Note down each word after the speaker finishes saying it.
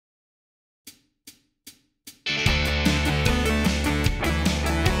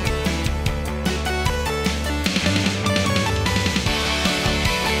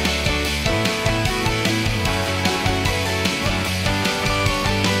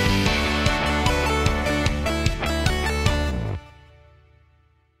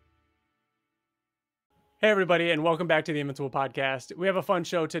Hey, everybody, and welcome back to the Invincible Podcast. We have a fun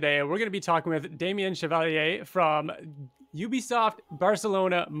show today. We're going to be talking with Damien Chevalier from Ubisoft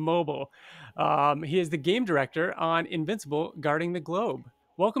Barcelona Mobile. He is the game director on Invincible Guarding the Globe.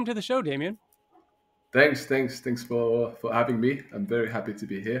 Welcome to the show, Damien. Thanks for having me. I'm very happy to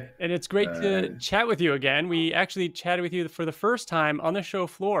be here. And it's great to And chat with you again. We actually chatted with you for the first time on the show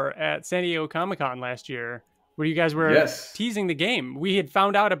floor at San Diego Comic-Con last year, where you guys were yes, teasing the game. We had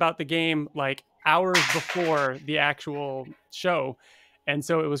found out about the game like hours before the actual show. And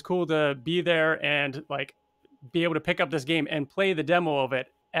so it was cool to be there and like be able to pick up this game and play the demo of it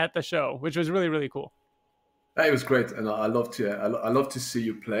at the show, which was really, really cool. it was great, and I love to I love to see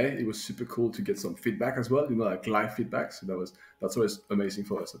you play. It was super cool to get some feedback as well, like live feedback. So that's always amazing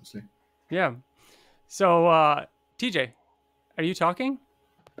for us, obviously. Yeah. So, TJ, are you talking?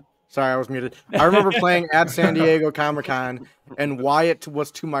 Sorry, I was muted. I remember playing at San Diego Comic-Con, and Wyatt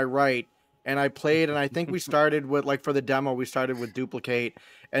was to my right, and I played, and I think we started with, like, for the demo, we started with Duplicate,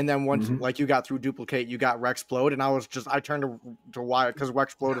 and then once, like, you got through Duplicate, you got Rexplode, and I turned to Wyatt, because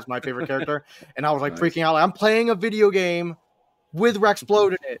Rexplode is my favorite character, and I was, like, freaking out, like, I'm playing a video game with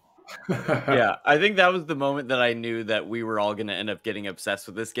Rexplode in it. Yeah, I think that was the moment that I knew that we were all going to end up getting obsessed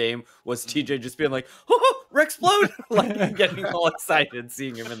with this game, was TJ just being like, oh, Rexplode! Like, getting all excited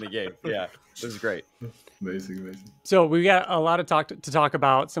seeing him in the game. Yeah, it was great. Amazing. So we got a lot of to talk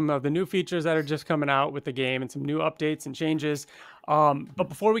about, some of the new features that are just coming out with the game and some new updates and changes. But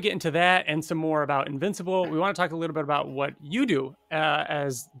before we get into that and some more about Invincible, we want to talk a little bit about what you do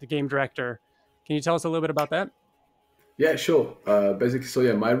as the game director. Can you tell us a little bit about that? Yeah, sure. Basically, so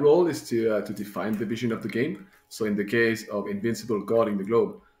yeah, my role is to define the vision of the game. So in the case of Invincible Guarding the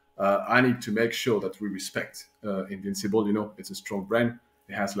Globe, I need to make sure that we respect Invincible. You know, it's a strong brand.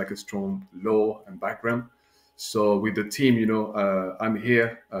 It has like a strong lore and background. So with the team, I'm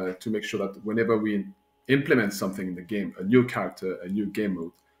here to make sure that whenever we implement something in the game, a new character, a new game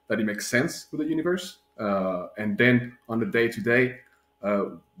mode, that it makes sense with the universe. And then on the day to day,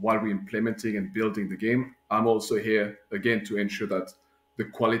 while we're implementing and building the game, I'm also here again to ensure that the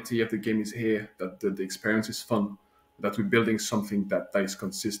quality of the game is here, that the experience is fun, that we're building something that is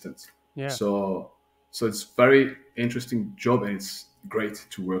consistent. Yeah. So it's very interesting job, and it's great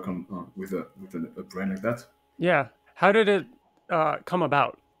to work on with a brand like that. Yeah. How did it come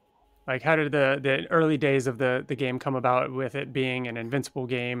about? Like, how did the early days of the game come about with it being an Invincible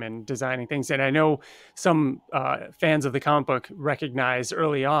game and designing things? And I know some fans of the comic book recognized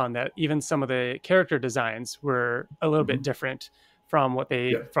early on that even some of the character designs were a little bit different from what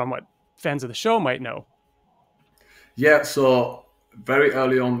from what fans of the show might know. Yeah, so very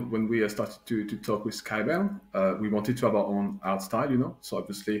early on when we started to talk with Skybound, we wanted to have our own art style, so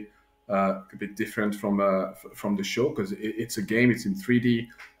obviously a bit different from the show, because it's a game, it's in 3D.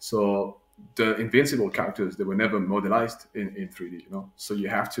 So the Invincible characters, they were never modelized in 3D, so you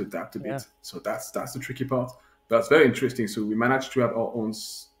have to adapt a bit. Yeah. So that's the tricky part. That's very interesting. So we managed to have our own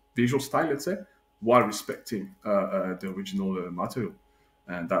visual style, let's say, while respecting the original material.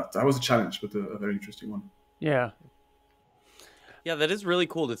 And that was a challenge, but a very interesting one. Yeah. Yeah, that is really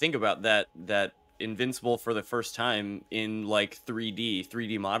cool to think about, that Invincible for the first time in like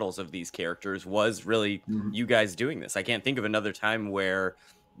 3D models of these characters was really you guys doing this. I can't think of another time where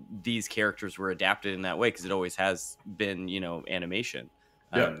these characters were adapted in that way, because it always has been, animation.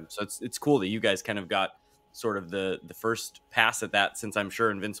 Yeah. So it's cool that you guys kind of got sort of the first pass at that, since I'm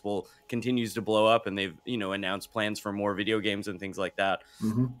sure Invincible continues to blow up and they've, announced plans for more video games and things like that.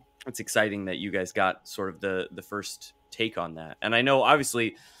 It's exciting that you guys got sort of the first take on that. And I know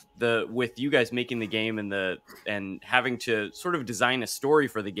obviously with you guys making the game and having to sort of design a story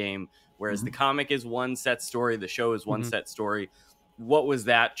for the game, whereas the comic is one set story, the show is one set story. What was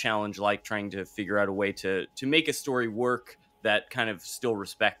that challenge like, trying to figure out a way to make a story work that kind of still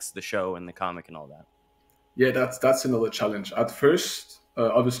respects the show and the comic and all that? Yeah, that's another challenge. At first,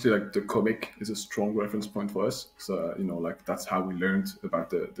 obviously, like, the comic is a strong reference point for us. So, like, that's how we learned about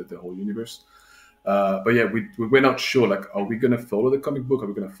the whole universe. But yeah, we were not sure, like, are we going to follow the comic book? Are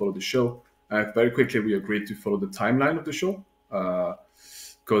we going to follow the show? Very quickly, we agreed to follow the timeline of the show,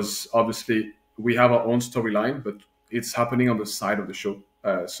 because obviously we have our own storyline, but it's happening on the side of the show.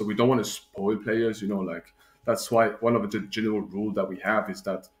 So we don't want to spoil players, like, that's why one of the general rule that we have is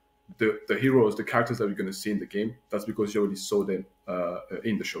that the heroes, the characters that we're going to see in the game, that's because you already saw them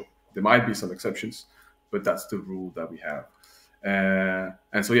in the show. There might be some exceptions, but that's the rule that we have.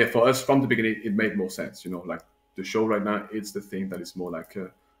 And so, yeah, for us from the beginning, it made more sense. Like, the show right now, it's the thing that is more like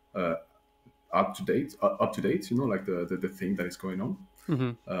up to date. Like the thing that is going on.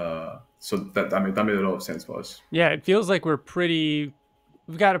 So that made a lot of sense for us. Yeah, it feels like we're pretty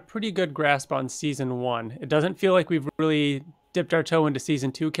we've got a pretty good grasp on season 1. It doesn't feel like we've really dipped our toe into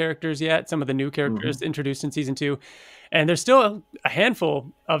season 2 characters yet. Some of the new characters introduced in season 2, and there's still a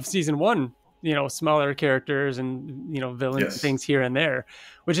handful of season 1, smaller characters and villains and things here and there,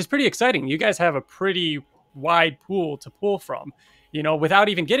 which is pretty exciting. You guys have a pretty wide pool to pull from, without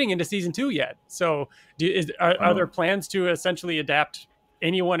even getting into season 2 yet. So are there plans to essentially adapt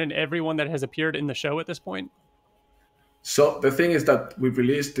anyone and everyone that has appeared in the show at this point? So the thing is that we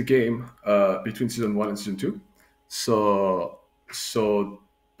released the game between season 1 and season 2. So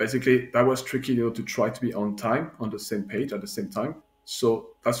basically that was tricky, to try to be on time, on the same page at the same time.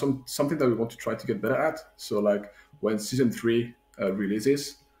 So that's something that we want to try to get better at. So like when season 3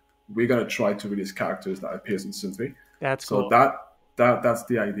 releases, we're gonna try to release characters that appears in season 3. That's cool. So that's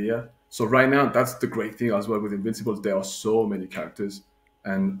the idea. So right now, that's the great thing as well with Invincible. There are so many characters,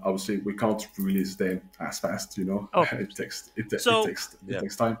 and obviously we can't release them as fast. Oh. It takes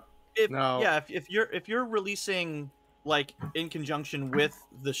time. If you're releasing like in conjunction with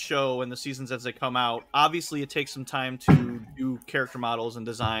the show and the seasons as they come out, obviously it takes some time to do character models and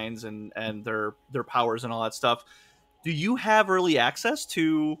designs and their powers and all that stuff. Do you have early access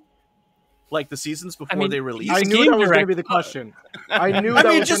to like the seasons before they release? I knew that was going to be the question. I knew.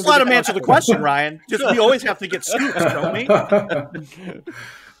 Just let him answer the question, Ryan. We always have to get scoops, don't we?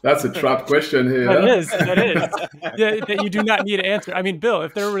 That's a trap question here. That is. That you do not need to answer. I mean, Bill,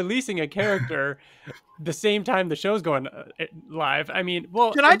 if they're releasing a character the same time the show's going live,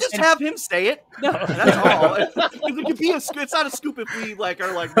 can I just have him say it? No, that's all. It could be it's not a scoop if we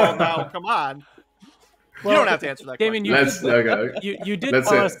are like, well, now come on. Well, you don't have to answer that Damien, question. You did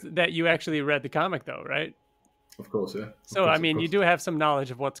tell us that you actually read the comic, though, right? Of course, yeah. So, you do have some knowledge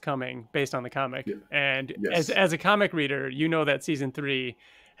of what's coming based on the comic. Yeah. And as a comic reader, you know that season 3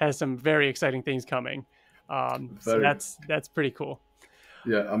 has some very exciting things coming. So that's pretty cool.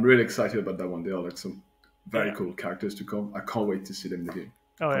 Yeah, I'm really excited about that one. There are like some very cool characters to come. I can't wait to see them in the game.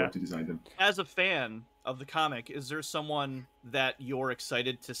 To design them. As a fan of the comic, is there someone that you're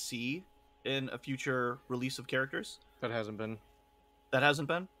excited to see in a future release of characters? That hasn't been.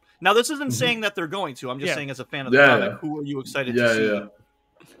 Now, this isn't saying that they're going to. I'm just saying as a fan of the comic, who are you excited to see?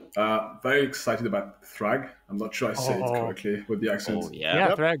 Very excited about Thrag. I'm not sure I said it correctly with the accent.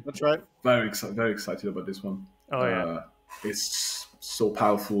 Thrag. That's right. Very excited about this one. It's so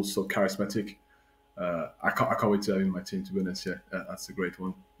powerful, so charismatic. I can't wait to have him in my team, to be honest. That's a great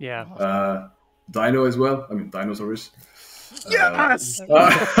one. Yeah. Dino as well. Dinosaurs. Yes.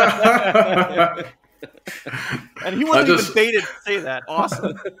 And he wasn't even baited to say that.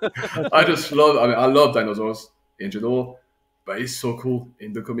 Awesome. I love dinosaurs in general, but he's so cool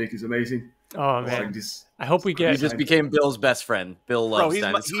in the comic. He's amazing. Oh man, I hope we get. You just became Bill's best friend. Bill loves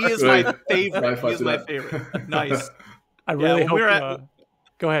dinosaurs. He is my favorite. He is my favorite. Nice. I really hope.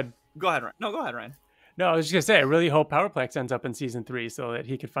 Go ahead. Go ahead, Ryan. No, go ahead, Ryan. No, I was just gonna say, I really hope Powerplex ends up in season 3 so that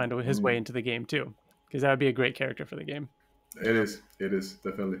he could find his way into the game too, because that would be a great character for the game. It is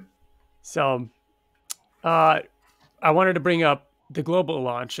definitely. So, I wanted to bring up the global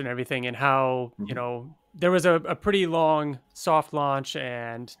launch and everything, and how there was a pretty long soft launch,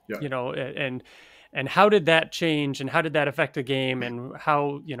 and and how did that change, and how did that affect the game, and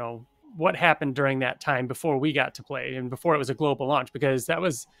how what happened during that time before we got to play and before it was a global launch, because that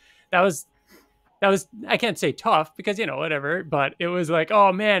was I can't say tough, because whatever, but it was like,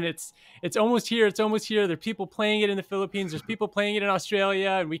 oh man, it's almost here, there's people playing it in the Philippines, there's people playing it in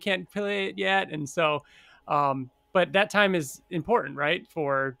Australia, and we can't play it yet. And so but that time is important, right,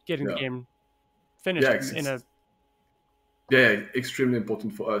 for getting the game finished extremely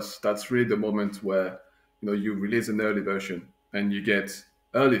important for us. That's really the moment where you release an early version and you get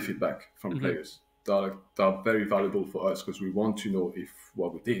early feedback from players that are very valuable for us, because we want to know if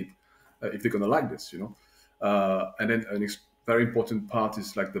what we did, if they're going to like this, and then a very important part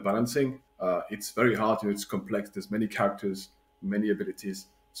is like the balancing. It's very hard, it's complex. There's many characters, many abilities.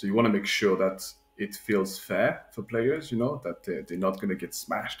 So you want to make sure that it feels fair for players, that they're not going to get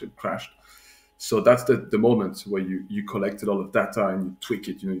smashed and crashed. So that's the moment where you collected all of data and you tweak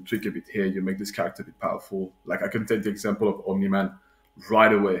it, you tweak a bit here, you make this character a bit powerful. Like I can take the example of Omni-Man.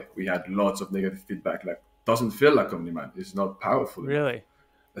 Right away, we had lots of negative feedback, like doesn't feel like Omni-Man. It's not powerful. Really?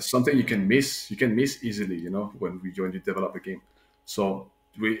 It's something you can miss easily, when you develop a game. So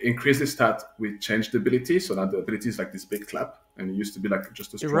we increased the stat, we changed the ability, so now the ability is like this big clap, and it used to be like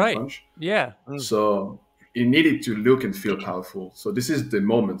just a strong punch. Yeah. So it needed to look and feel powerful. So this is the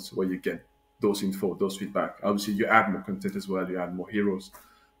moment where you get those info, those feedback. Obviously, you add more content as well, you add more heroes.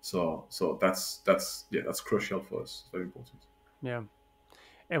 So that's crucial for us. Very important. Yeah.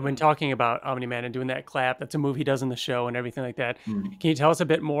 And when talking about Omni-Man and doing that clap, that's a move he does in the show and everything like that. Mm. Can you tell us a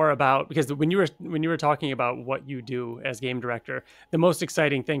bit more about, because when you were talking about what you do as game director, the most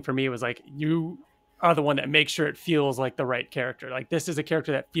exciting thing for me was like, you are the one that makes sure it feels like the right character. Like, this is a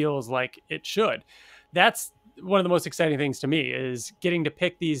character that feels like it should. That's one of the most exciting things to me, is getting to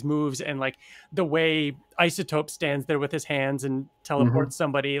pick these moves, and like the way Isotope stands there with his hands and teleports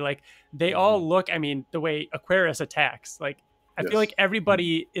somebody. Like, they all look, I mean, the way Aquarius attacks, like, I feel like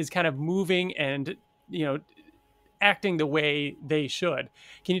everybody is kind of moving and, you know, acting the way they should.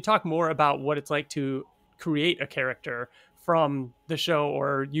 Can you talk more about what it's like to create a character from the show,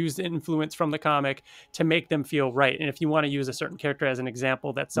 or use influence from the comic to make them feel right? And if you want to use a certain character as an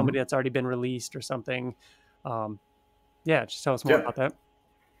example, that's somebody that's already been released or something. Yeah, just tell us more about that.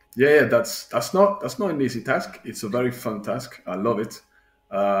 Yeah, that's not an easy task. It's a very fun task. I love it.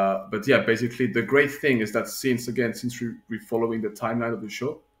 But yeah, basically the great thing is that since we're following the timeline of the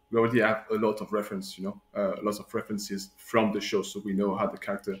show, we already have a lot of reference, lots of references from the show, so we know how the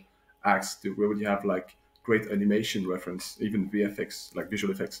character acts. We already have like great animation reference, even VFX, like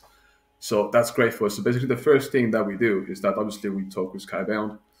visual effects. So that's great for us. So basically, the first thing that we do is that obviously we talk with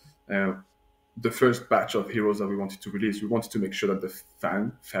Skybound. The first batch of heroes that we wanted to release, we wanted to make sure that the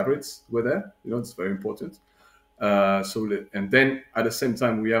fan favorites were there. It's very important. And then at the same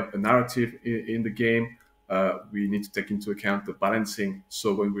time, we have a narrative in the game. We need to take into account the balancing.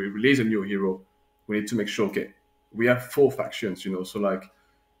 So when we release a new hero, we need to make sure, okay, we have 4 factions, so like,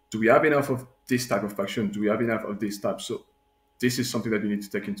 do we have enough of this type of faction? Do we have enough of this type? So this is something that you need to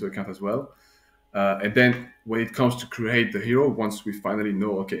take into account as well. And then when it comes to create the hero, once we finally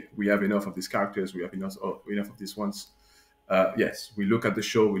know, okay, we have enough of these characters, we have enough of these ones, yes, we look at the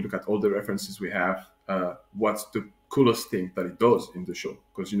show, we look at all the references we have, what's the coolest thing that it does in the show,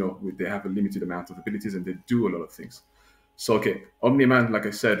 because they have a limited amount of abilities and they do a lot of things. So okay, Omni-Man, like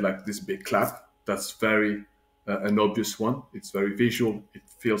I said, like this big clap, that's very an obvious one. It's very visual, it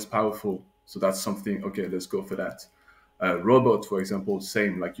feels powerful, so that's something, okay, let's go for that. Robot, for example,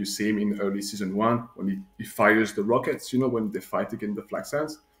 same, like you see him in early season 1 when he fires the rockets, when they fight against the Flag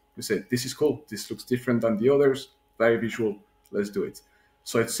Sands. You say, this is cool, this looks different than the others, very visual, let's do it.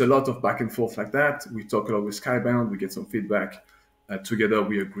 So it's a lot of back and forth like that. We talk a lot with Skybound, we get some feedback. Together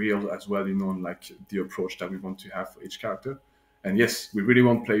we agree as well, on like the approach that we want to have for each character. And yes, we really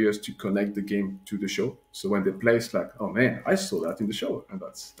want players to connect the game to the show. So when they play, it's like, oh man, I saw that in the show. And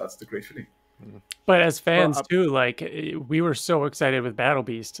that's the great feeling. But as fans too, like, we were so excited with Battle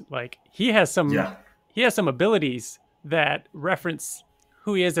Beast. Like, he has some abilities that reference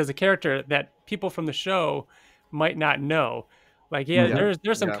who he is as a character that people from the show might not know. Like,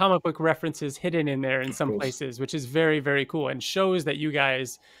 there's some comic book references hidden in there in some places, which is very, very cool, and shows that you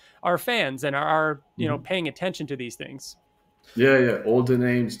guys are fans and are paying attention to these things. Yeah. All the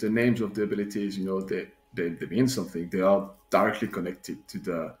names of the abilities, they mean something. They are directly connected to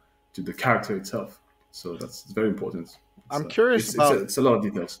the character itself. So that's very important. I'm curious about. It's a lot of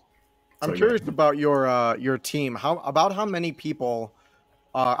details. I'm curious about your team. How many people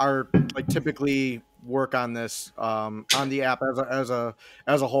are like typically work on this on the app as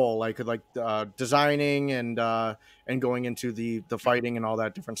a whole, like designing and going into the fighting and all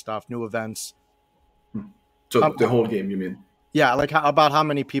that different stuff, new events. So the whole game, you mean? Yeah, like about how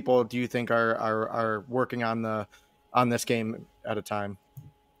many people do you think are working on this game at a time?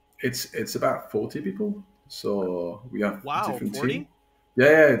 It's about 40 people. So we have different 40? teams.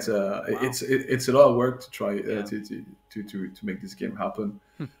 Yeah, it's a lot of work to try to make this game happen.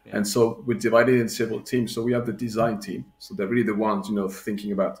 And so we're divided in several teams. So we have the design team. So they're really the ones,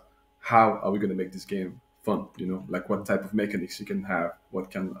 thinking about how are we going to make this game fun, like what type of mechanics you can have,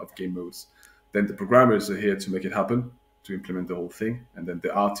 what kind of game modes. Then the programmers are here to make it happen, to implement the whole thing. And then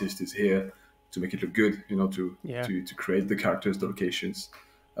the artist is here to make it look good, to create the characters, the locations.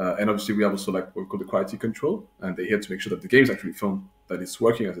 And obviously we have also like what we call the quality control, and they're here to make sure that the game is actually fun, that it's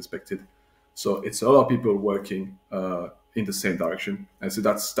working as expected. So it's a lot of people working in the same direction. And so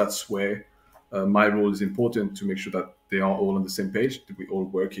that's where my role is important, to make sure that they are all on the same page, that we're all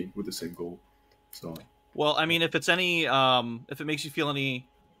working with the same goal. So, well, I mean, if it's any, if it makes you feel any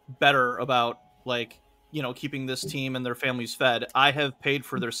better about like, keeping this team and their families fed, I have paid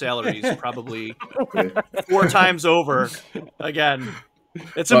for their salaries probably 4 times over. Again,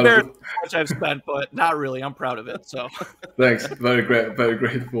 it's embarrassing how much I've spent, but not really. I'm proud of it. So thanks, very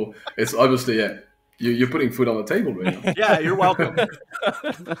grateful. It's obviously you're putting food on the table right now. Yeah, you're welcome.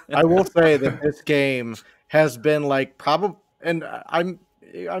 I will say that this game has been like probably, and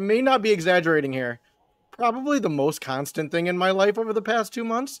I may not be exaggerating here, probably the most constant thing in my life over the past 2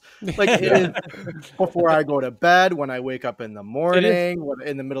 months. Like it is before I go to bed, when I wake up in the morning,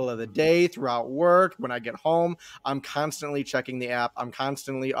 in the middle of the day, throughout work, when I get home, I'm constantly checking the app. I'm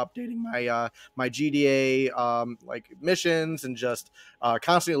constantly updating my GDA like missions, and just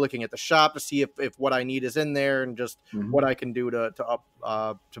constantly looking at the shop to see if what I need is in there, and just what I can do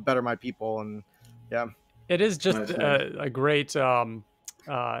to better my people. And yeah, it is just a great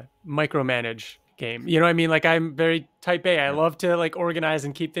micromanage game. You know what I mean? Like, I'm very type A. I love to like organize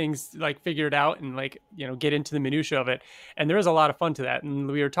and keep things like figured out, and like, you know, get into the minutia of it. And there is a lot of fun to that.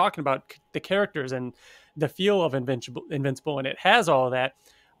 And we were talking about the characters and the feel of Invincible, and it has all of that,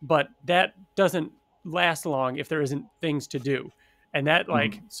 but that doesn't last long if there isn't things to do. And that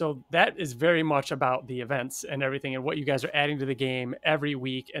like, so that is very much about the events and everything and what you guys are adding to the game every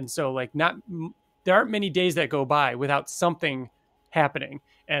week. And so like, there aren't many days that go by without something happening,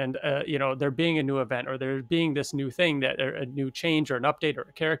 and you know, there being a new event, or there being this new thing, that or a new change or an update or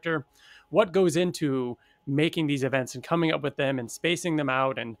a character. What goes into making these events and coming up with them and spacing them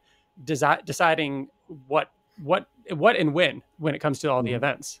out and deciding what and when it comes to all the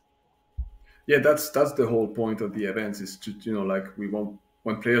events? Yeah, that's the whole point of the events, is to, you know, like, we want,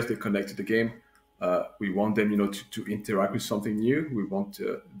 when players they connect to the game, we want them, you know, to interact with something new. We want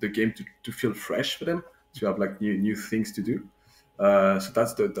the game to feel fresh for them, to have like new things to do. So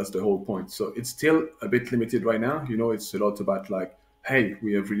that's the whole point. So it's still a bit limited right now. You know, it's a lot about like, hey,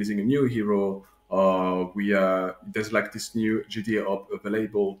 we are releasing a new hero. There's like this new GDA up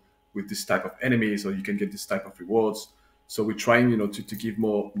available with this type of enemies, or you can get this type of rewards. So we're trying, you know, to give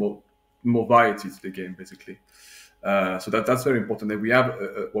more variety to the game, basically. So that's very important. And we have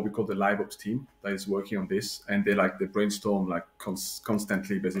what we call the live ops team that is working on this, and they brainstorm like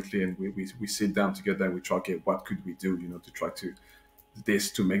constantly, basically. And we sit down together and we try, okay, what could we do, you know, to try to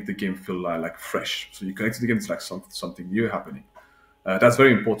make the game feel like fresh. So you connect to the game, it's like something new happening. That's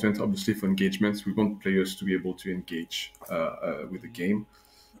very important, obviously, for engagement. We want players to be able to engage with the game.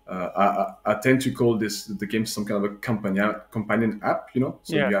 I tend to call the game some kind of a companion app, you know.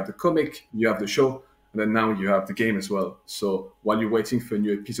 So you have the comic, you have the show, and then now you have the game as well. So while you're waiting for a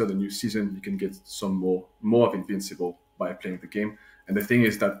new episode, a new season, you can get some more of Invincible by playing the game. And the thing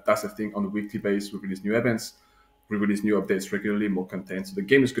is that's the thing. On a weekly basis, we release new events, we release new updates regularly, more content. So the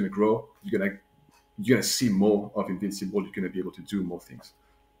game is going to grow. You're gonna see more of Invincible. You're gonna be able to do more things.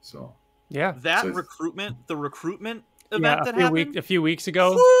 So yeah, the recruitment event that happened a few weeks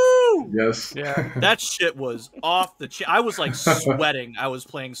ago. Woo! Yes, yeah, that shit was off the chain. I was like sweating. I was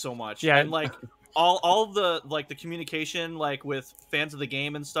playing so much. Yeah, and like all the like the communication like with fans of the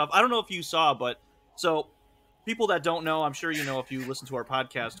game and stuff. I don't know if you saw, but so people that don't know, I'm sure you know if you listen to our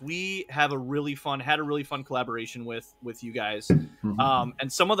podcast. We have had a really fun collaboration with you guys.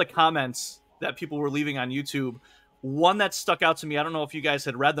 And some of the comments that people were leaving on YouTube, one that stuck out to me, I don't know if you guys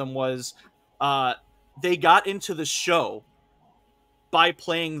had read them, was they got into the show by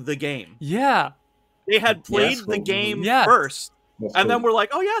playing the game. Yeah. They had played the game first. And then we're like,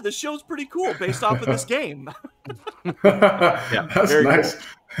 oh yeah, this show's pretty cool based off of this game. Yeah, that's nice.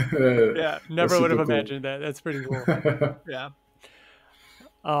 Cool. Yeah. Never would have imagined that. That's pretty cool. Yeah.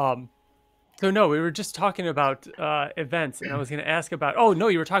 So no, we were just talking about events, and I was going to ask about. Oh no,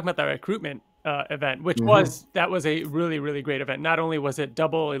 you were talking about that recruitment event, which was a really, really great event. Not only was it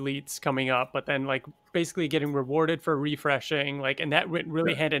double elites coming up, but then like basically getting rewarded for refreshing, like, and that went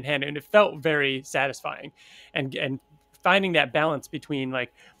really hand in hand, and it felt very satisfying, and finding that balance between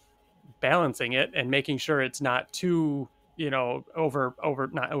like balancing it and making sure it's not too, you know,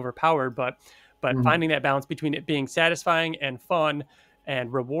 not overpowered, but finding that balance between it being satisfying and fun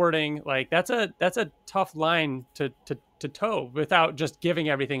and rewarding. Like that's a tough line to toe without just giving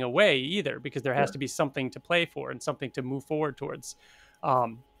everything away either, because there has to be something to play for and something to move forward towards.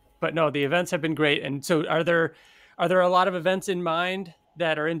 But no, the events have been great. And so are there a lot of events in mind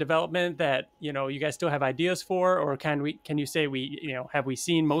that are in development that, you know, you guys still have ideas for, or can you say have we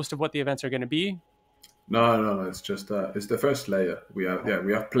seen most of what the events are going to be? No, it's just it's the first layer. We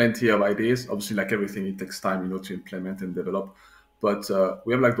have plenty of ideas. Obviously, like everything, it takes time, you know, to implement and develop. But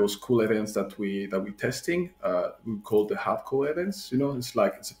we have like those cool events that we're testing. We call the hardcore events. You know, it's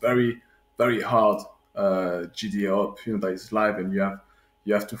a very, very hard GDA up, you know, that is live, and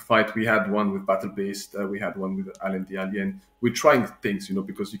you have to fight. We had one with battle based. We had one with Alien the Alien. We're trying things, you know,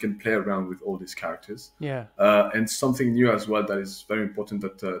 because you can play around with all these characters. Yeah. And something new as well that is very important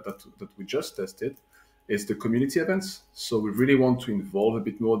that we just tested is the community events. So we really want to involve a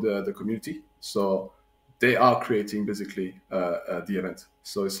bit more the community. So they are creating basically the event.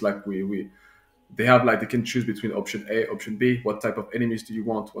 So it's like we they have like they can choose between option A, option B. What type of enemies do you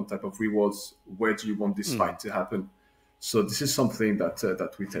want? What type of rewards? Where do you want this fight to happen? So this is something that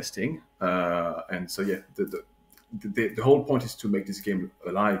that we're testing, and so yeah, the whole point is to make this game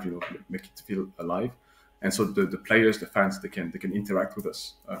alive, you know, make it feel alive, and so the players, the fans, they can interact with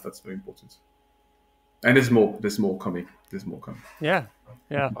us. That's very important. And there's more coming. There's more coming. Yeah,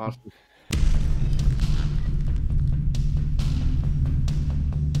 yeah. Awesome.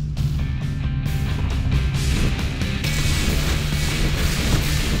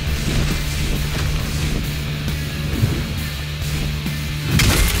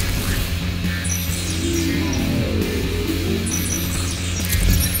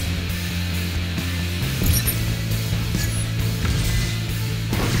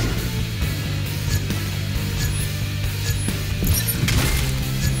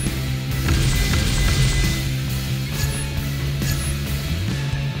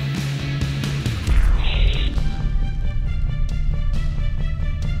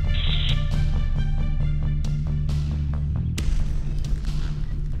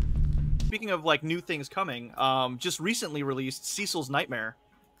 Speaking of like new things coming, just recently released Cecil's Nightmare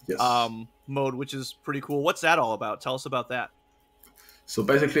mode, which is pretty cool. What's that all about? Tell us about that. So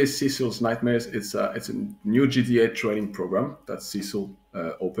basically, Cecil's Nightmares, it's a new GTA training program that Cecil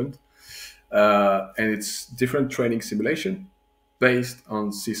opened, and it's different training simulation based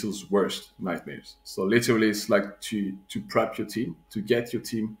on Cecil's worst nightmares. So literally, it's like to prep your team, to get your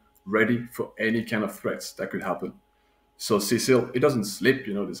team ready for any kind of threats that could happen. So Cecil, he doesn't sleep,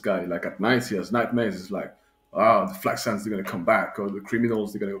 you know, this guy. Like at night, he has nightmares. It's like, the flag sands, they're going to come back, or the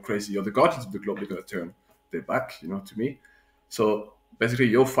criminals, they're going to go crazy, or the Guardians of the Globe, they're going to turn their back, you know, to me. So basically,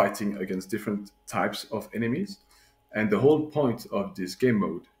 you're fighting against different types of enemies. And the whole point of this game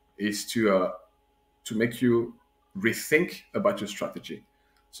mode is to make you rethink about your strategy.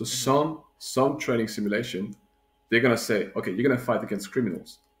 So some training simulation, they're going to say, okay, you're going to fight against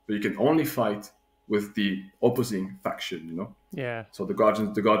criminals, but you can only fight with the opposing faction, you know? Yeah. So the Guardians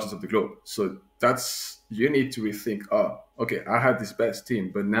of the Globe. So you need to rethink, okay, I had this best team,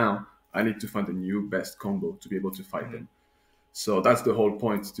 but now I need to find a new best combo to be able to fight them. So that's the whole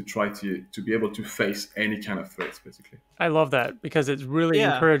point, to try to be able to face any kind of threats, basically. I love that, because it's really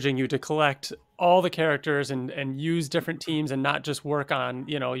encouraging you to collect all the characters and use different teams and not just work on,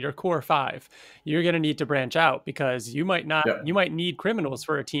 you know, your core 5. You're going to need to branch out, because you might need criminals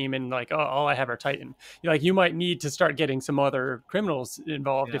for a team, and like, all I have are Titan. Like, you might need to start getting some other criminals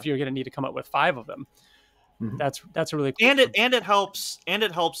involved if you're going to need to come up with 5 of them. That's really cool. And it helps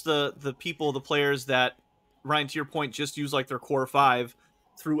the people, the players that, Ryan, to your point, just use like their core 5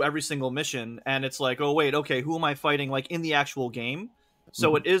 through every single mission, and it's like, oh wait, okay, who am I fighting like in the actual game?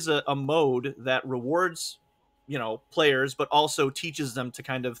 So it is a mode that rewards, you know, players, but also teaches them to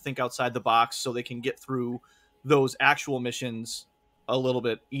kind of think outside the box so they can get through those actual missions a little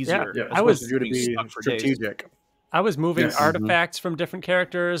bit easier. Yeah. I was being stuck for strategic. days. I was moving artifacts from different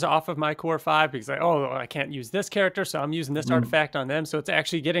characters off of my core 5 because I can't use this character, so I'm using this artifact on them. So it's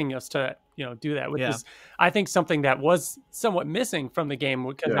actually getting us to, you know, do that, which is, I think, something that was somewhat missing from the game,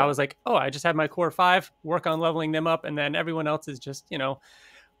 because I was like, I just have my core 5, work on leveling them up, and then everyone else is just, you know.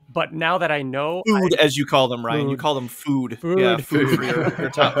 But now that I know food, as you call them, Ryan, you call them food. Yeah, food for your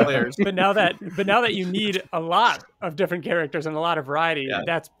top players. But now that you need a lot of different characters and a lot of variety,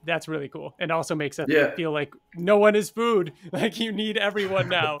 that's really cool. And also makes us feel like no one is food. Like, you need everyone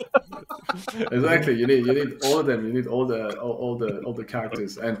now. Exactly. You need all of them. You need all the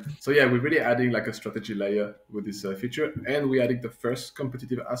characters. And so we're really adding like a strategy layer with this feature, and we're adding the first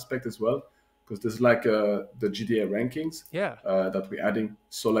competitive aspect as well. Because there's like the GTA rankings that we're adding.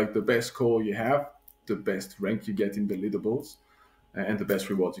 So like the best score you have, the best rank you get in the leaderboards, and the best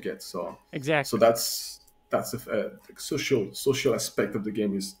reward you get. So exactly. So that's a social aspect of the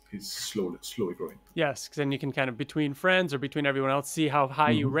game is slowly growing. Yes, because then you can kind of, between friends or between everyone else, see how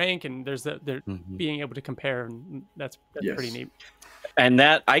high you rank, and there's being able to compare, and that's pretty neat. And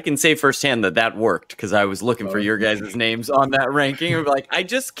that I can say firsthand that worked, because I was looking for your guys' names on that ranking. I'm like, I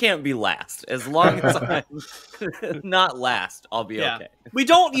just can't be last. As long as I'm not last, I'll be okay. We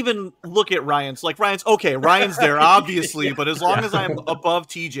don't even look at Ryan's. Like, Ryan's okay. Ryan's there, obviously, but as long as I'm above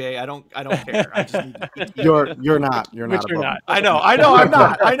TJ, I don't care. I just need to You're not. You're not. You're not. I know. I'm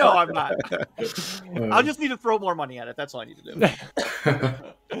not. I'll just need to throw more money at it. That's all I need to do.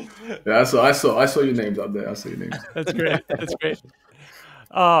 I saw your names out there. I saw your names. That's great. That's great.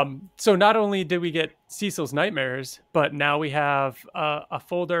 So not only did we get Cecil's Nightmares, but now we have a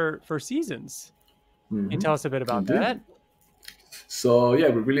folder for seasons. Can you tell us a bit about that? So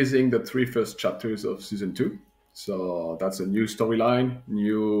we're releasing the 3 first chapters of season 2. So that's a new storyline,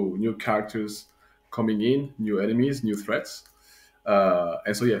 new characters, coming in, new enemies, new threats.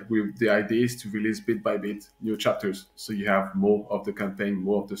 And so yeah, the idea is to release bit by bit new chapters, so you have more of the campaign,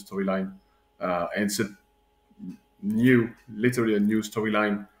 more of the storyline, and it's literally a new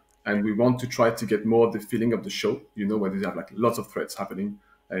storyline. And we want to try to get more of the feeling of the show, where they have like lots of threats happening,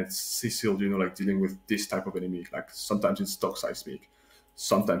 and it's Cecil, like dealing with this type of enemy. Like sometimes it's Doc Seismic,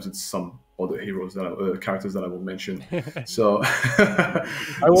 sometimes it's some other characters that I will mention. So I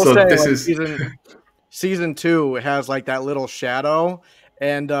will so say, this like, is season 2 has like that little shadow,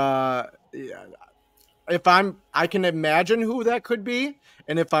 and if I can imagine who that could be,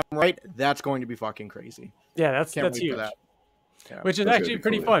 and if I'm right, that's going to be fucking crazy. Yeah, that's Can't wait huge. for that. Yeah. Which is That's actually gonna be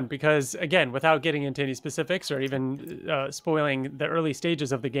pretty cool, fun because, again, without getting into any specifics or even spoiling the early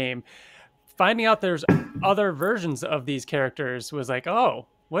stages of the game, finding out there's other versions of these characters was like, oh,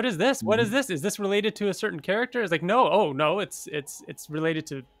 what is this? What is this? Is this related to a certain character? It's like, no, oh no, it's related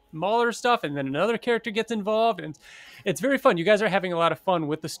to Mahler stuff, and then another character gets involved, and it's very fun. You guys are having a lot of fun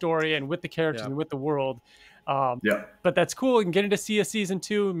with the story and with the characters and with the world. yeah. But that's cool. And getting to see a season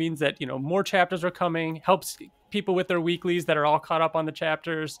 2 means that more chapters are coming. Helps people with their weeklies that are all caught up on the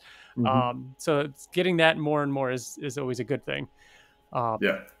chapters. So it's getting that more and more is always a good thing.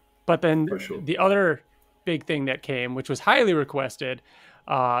 Yeah. But then For sure. the other big thing that came, which was highly requested,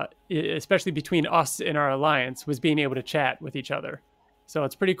 especially between us and our alliance, was being able to chat with each other. So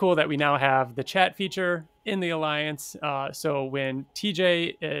it's pretty cool that we now have the chat feature in the alliance. So when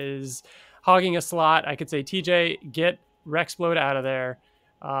TJ is hogging a slot, I could say, TJ, get Rexplode out of there.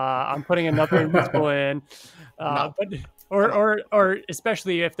 I'm putting another Invincible in. No. But or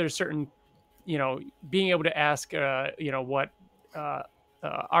especially if there's certain, being able to ask, what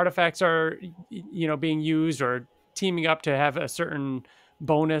artifacts are, being used, or teaming up to have a certain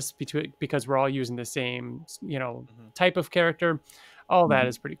bonus because we're all using the same, type of character. All that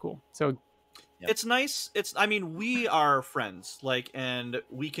is pretty cool. So it's nice. We are friends, and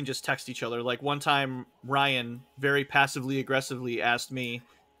we can just text each other. Like one time, Ryan very passively aggressively asked me,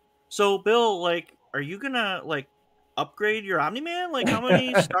 "So Bill, are you gonna upgrade your Omni-Man? How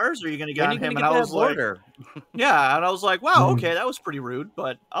many stars are you gonna get on him?" And I was like, "Yeah," and I was like, "Wow, okay, that was pretty rude,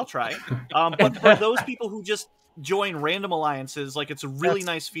 but I'll try." But for those people who just join random alliances, it's a really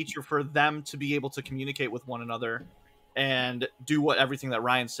nice feature for them to be able to communicate with one another and do everything that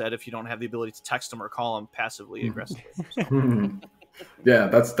Ryan said if you don't have the ability to text them or call them passively aggressively. So. Yeah,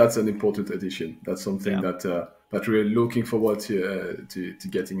 that's an important addition. That's something that we're looking forward to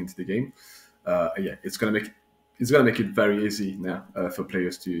getting into the game. It's gonna make it very easy now for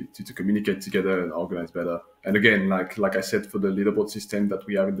players to communicate together and organize better. And again, like I said, for the leaderboard system that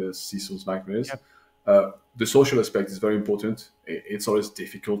we have in the Cecil's Nightmares, the social aspect is very important. It's always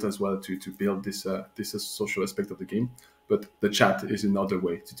difficult as well to build this social aspect of the game, but the chat is another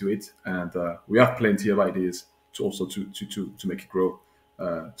way to do it, and we have plenty of ideas to also to make it grow,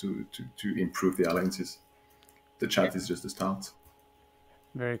 to improve the alliances. The chat is just the start.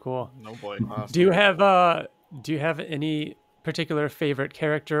 Very cool. No boy. Awesome. Do you have any particular favorite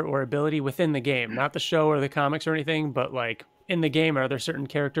character or ability within the game? Not the show or the comics or anything, but in the game, are there certain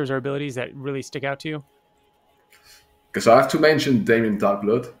characters or abilities that really stick out to you? Because I have to mention Damien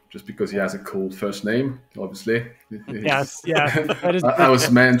Darkblood, just because he has a cool first name, obviously. Yes, yeah. That is I was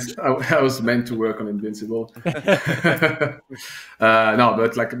meant to work on Invincible. No,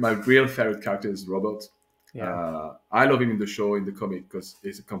 but my real favorite character is Robert. Yeah. I love him in the show, in the comic, because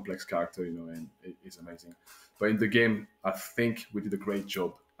he's a complex character, and he's amazing. But in the game, I think we did a great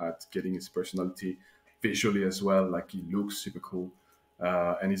job at getting his personality visually as well. He looks super cool,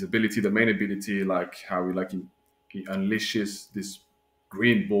 and his ability, the main ability, how he unleashes this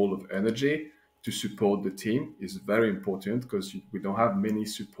green ball of energy to support the team, is very important, because we don't have many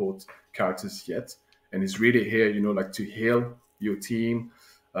support characters yet, and he's really here, to heal your team.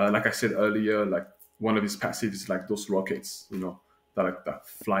 Like I said earlier, one of his passives is those rockets, that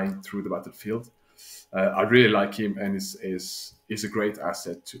flying through the battlefield. I really like him, and is a great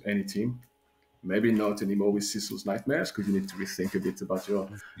asset to any team. Maybe not anymore with Cecil's Nightmares, because you need to rethink a bit about your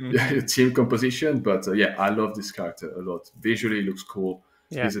team composition. But I love this character a lot. Visually, he looks cool.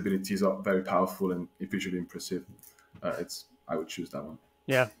 Yeah. His abilities are very powerful and visually impressive. I would choose that one.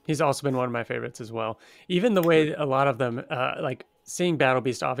 Yeah, he's also been one of my favorites as well. Even the way a lot of them, seeing Battle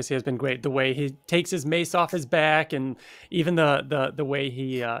Beast obviously has been great. The way he takes his mace off his back, and even the way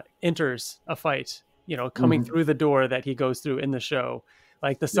he enters a fight, coming through the door that he goes through in the show.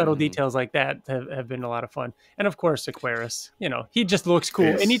 The subtle details like that have been a lot of fun. And of course, Aquarius, he just looks cool.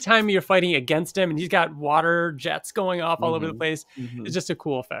 Yes. Anytime you're fighting against him and he's got water jets going off all over the place, it's just a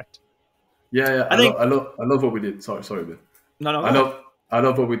cool effect. Yeah. I love what we did. Sorry, Ben. No. I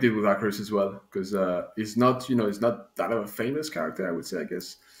love what we did with Icarus as well, because he's not, he's not that of a famous character, I would say, I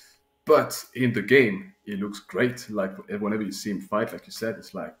guess. But in the game, he looks great. Like whenever you see him fight, like you said,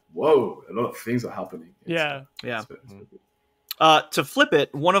 it's like, whoa, a lot of things are happening. Yeah. It's good. To flip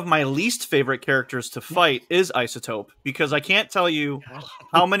it, one of my least favorite characters to fight is Isotope, because I can't tell you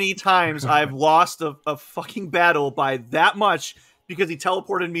how many times I've lost a fucking battle by that much because he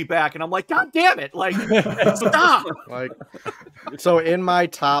teleported me back, and I'm like, God damn it! Like, stop! Like, so in my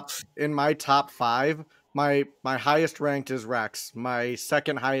top 5, my highest ranked is Rex. My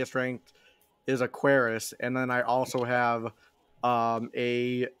second highest ranked is Aquarius, and then I also have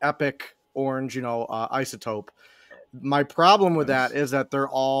a epic orange, Isotope. My problem with that is that they're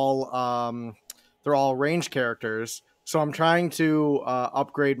all range characters. So I'm trying to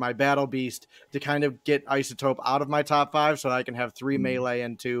upgrade my Battle Beast to kind of get Isotope out of my top 5 so that I can have 3 melee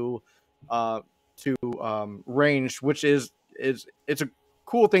and 2 range, which is it's a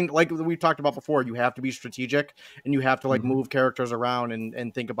cool thing. Like we talked about before, you have to be strategic and you have to like move characters around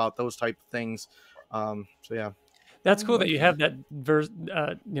and think about those type of things. So yeah. That's cool that you have that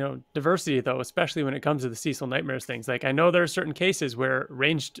diversity, though, especially when it comes to the Cecil Nightmares things. Like, I know there are certain cases where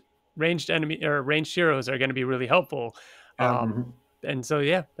ranged enemy or ranged heroes are going to be really helpful, and so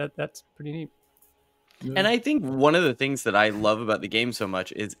yeah, that's pretty neat. And I think one of the things that I love about the game so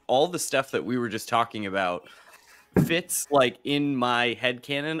much is all the stuff that we were just talking about fits like in my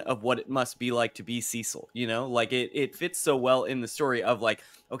headcanon of what it must be like to be Cecil, like it fits so well in the story of like,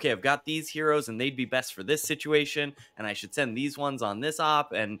 okay, I've got these heroes and they'd be best for this situation and I should send these ones on this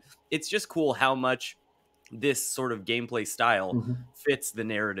op. And it's just cool how much this sort of gameplay style fits the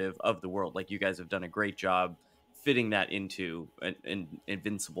narrative of the world. Like, you guys have done a great job fitting that into an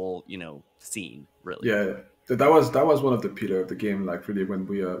invincible, scene, really. Yeah, that was one of the pillars of the game. Like, really, when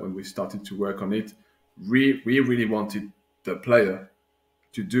we started to work on it, we really wanted the player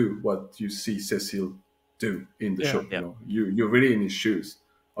to do what you see Cecil do in the show. You're really in his shoes.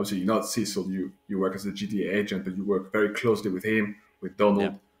 Obviously, you're not Cecil. You work as a GTA agent, but you work very closely with him, with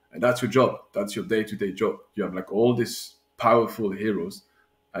Donald, and that's your job. That's your day-to-day job. You have like all these powerful heroes.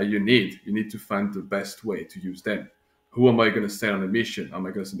 You need to find the best way to use them. Who am I going to send on a mission? Am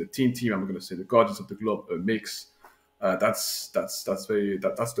I going to send the team? Am I going to send the Guardians of the Globe? A mix. That's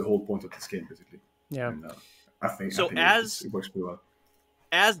the whole point of this game, basically. Yeah, and, I think so. It works pretty well.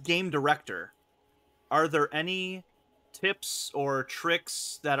 As game director, are there any tips or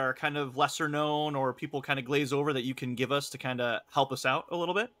tricks that are kind of lesser known or people kind of glaze over that you can give us to kind of help us out a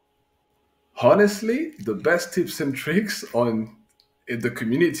little bit? Honestly, the best tips and tricks on the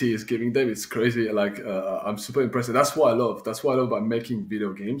community is giving them. It's crazy. Like, I'm super impressed. That's what I love. That's what I love about making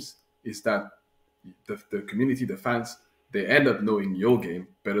video games, is that the community, the fans, they end up knowing your game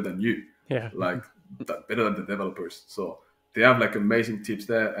better than you. Yeah. Like, better than the developers. So they have like amazing tips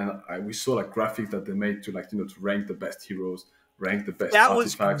there, and we saw like graphics that they made to to rank the best heroes, rank the best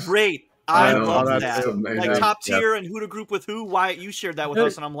artifacts. That was great. I love that. Amazing. Like top tier and who to group with who. Wyatt, you shared that with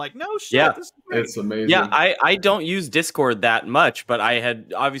us, and I'm like, no shit. Yeah, this is great. It's amazing. Yeah, I don't use Discord that much, but I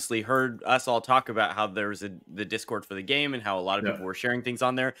had obviously heard us all talk about how there was the Discord for the game and how a lot of people were sharing things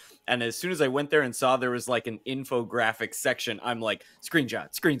on there. And as soon as I went there and saw there was like an infographic section, I'm like, screenshot.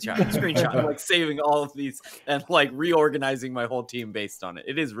 I'm like saving all of these and like reorganizing my whole team based on it.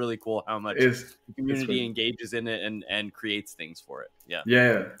 It is really cool how much the community engages in it and creates things for it.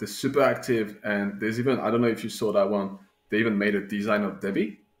 Yeah, they're super active, and there's even, I don't know if you saw that one, they even made a design of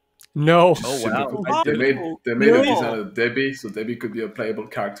Debbie. No. Oh wow. Cool. They made a design of Debbie, so Debbie could be a playable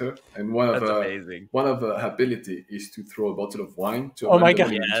character, and one of her ability is to throw a bottle of wine to my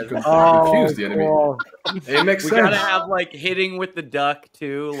god, to confuse the enemy. Cool. It makes sense. We gotta have like hitting with the duck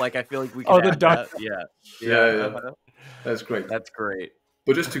too. Like, I feel like we can the duck. Yeah. That's great. That's great.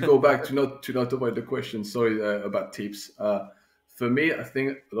 But just to go back to not avoid the question, sorry, about tips. For me, I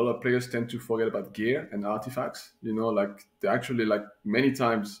think a lot of players tend to forget about gear and artifacts. Like, they actually, like, many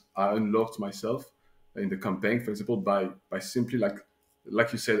times I unlocked myself in the campaign, for example, by simply like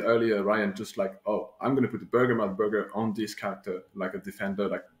you said earlier, Ryan, just like, oh, I'm going to put the burger on this character, like a defender,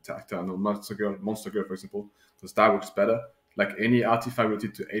 like I don't know, Monster Girl, for example, because that works better. Like, any artifact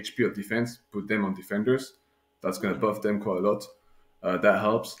related to HP or defense, put them on defenders. That's going to buff them quite a lot. That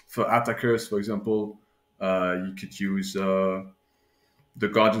helps. For attackers, for example, you could use the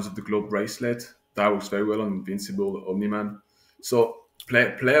Guardians of the Globe bracelet. That works very well on Invincible, Omni-Man. So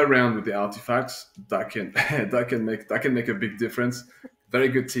play around with the artifacts. That can make a big difference. Very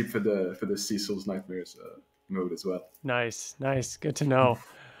good tip for the Cecil's Nightmares mode as well. Nice. Good to know.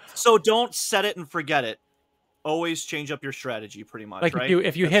 So don't set it and forget it. Always change up your strategy, pretty much. Like, right?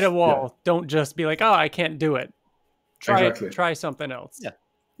 if you hit a wall, don't just be like, oh, I can't do it. try something else.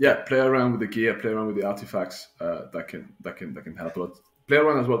 Yeah, play around with the gear, play around with the artifacts. That can help a lot. Play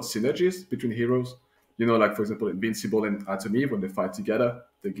around as well synergies between heroes. You know, like for example, Invincible and Atom Eve, when they fight together,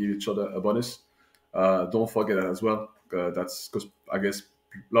 they give each other a bonus. Don't forget that as well. That's because I guess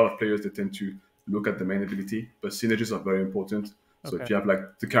a lot of players, they tend to look at the main ability, but synergies are very important. So if you have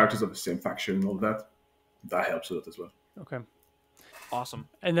like the characters of the same faction and all that, that helps a lot as well. Okay. Awesome.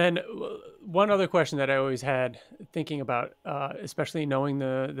 And then one other question that I always had thinking about, especially knowing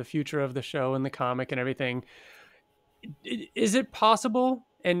the future of the show and the comic and everything, is it possible?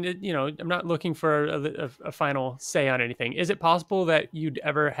 And you know, I'm not looking for a final say on anything. Is it possible that you'd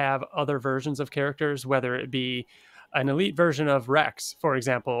ever have other versions of characters, whether it be an elite version of Rex, for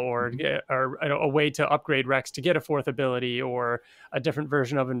example, or a way to upgrade Rex to get a fourth ability, or a different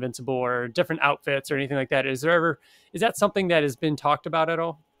version of Invincible, or different outfits, or anything like that? Is that something that has been talked about at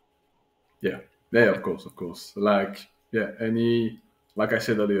all? Yeah, of course. Like I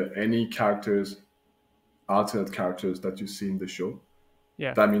said earlier, any characters, alternate characters that you see in the show,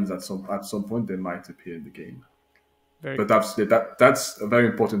 that means at some point they might appear in the game. That's a very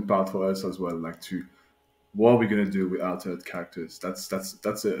important part for us as well. Like, what are we going to do with alternate characters?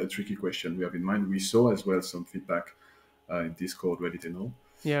 That's a tricky question we have in mind. We saw as well some feedback in Discord, Reddit, and all.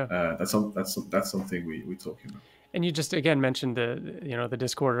 Yeah, that's something we're talking about. And you just again mentioned the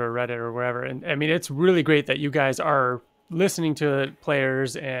Discord or Reddit or wherever, and I mean, it's really great that you guys are listening to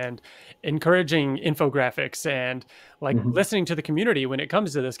players and encouraging infographics and like listening to the community when it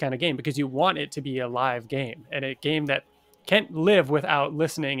comes to this kind of game, because you want it to be a live game and a game that can't live without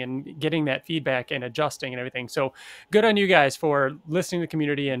listening and getting that feedback and adjusting and everything. So good on you guys for listening to the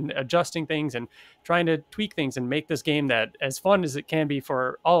community and adjusting things and trying to tweak things and make this game that as fun as it can be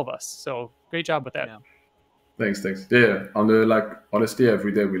for all of us. So great job with that. Yeah. Thanks. Yeah, honestly,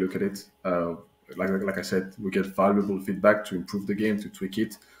 every day we look at it. Like I said, we get valuable feedback to improve the game, to tweak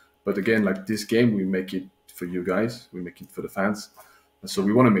it. But again, like this game, we make it for you guys. We make it for the fans. And so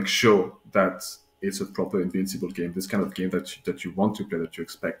we want to make sure that it's a proper Invincible game, this kind of game that you want to play, that you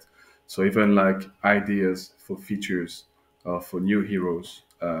expect. So even like ideas for features, for new heroes,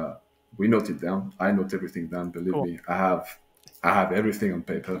 we note it down. I note everything down. Believe me, I have everything on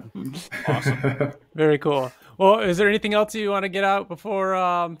paper. Awesome. Very cool. Well, is there anything else you want to get out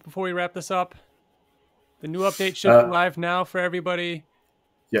before we wrap this up? The new update should be live now for everybody.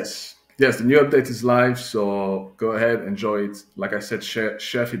 Yes, the new update is live, so go ahead, enjoy it. Like I said,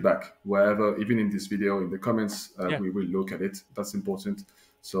 share feedback wherever, even in this video, in the comments, we will look at it. That's important.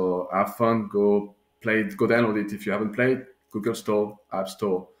 So have fun, go play it, go download it if you haven't played. Google Store, App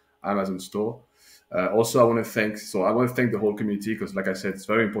Store, Amazon Store. Also, I want to thank the whole community, because like I said, it's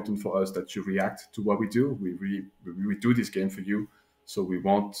very important for us that you react to what we do. We do this game for you, so we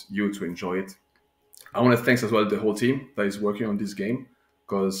want you to enjoy it. I want to thank as well the whole team that is working on this game,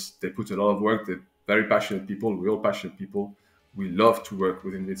 because they put a lot of work. They're very passionate people. We're all passionate people. We love to work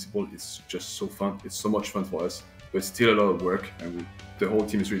with Invincible. It's just so fun. It's so much fun for us, but it's still a lot of work, and the whole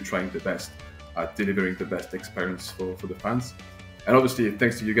team is really trying their best at delivering the best experience for the fans. And obviously,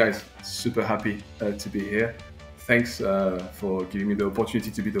 thanks to you guys. Super happy to be here. Thanks for giving me the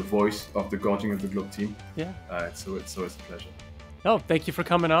opportunity to be the voice of the Guardian of the Globe team. Yeah. It's always a pleasure. No, thank you for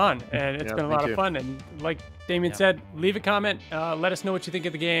coming on, and it's been a lot of fun. And like Damien said, leave a comment. Let us know what you think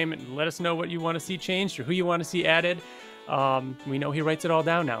of the game, and let us know what you want to see changed or who you want to see added. We know he writes it all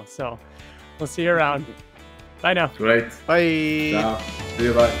down now, so we'll see you around. Bye now. Great. Bye. Ciao. See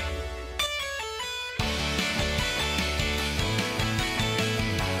you. Bye.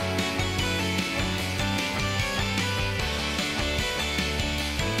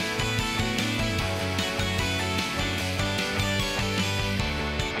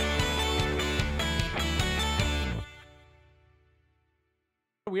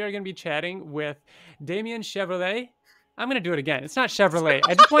 We are going to be chatting with Damien Chevalier. I'm going to do it again. It's not Chevrolet.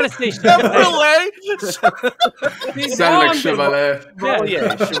 I just want to say Chevrolet. Sound like Chevalier.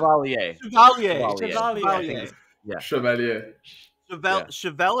 Chevalier. Yeah. Chevalier.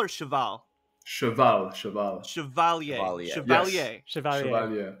 Chevalier or Cheval? Cheval. Chevalier.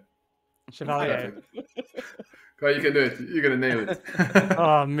 Come on, you can do it. You're going to nail it.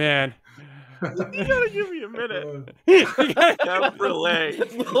 Oh, man. You gotta give me a minute.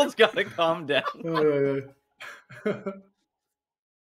 Chevrolet. Will's gotta calm down.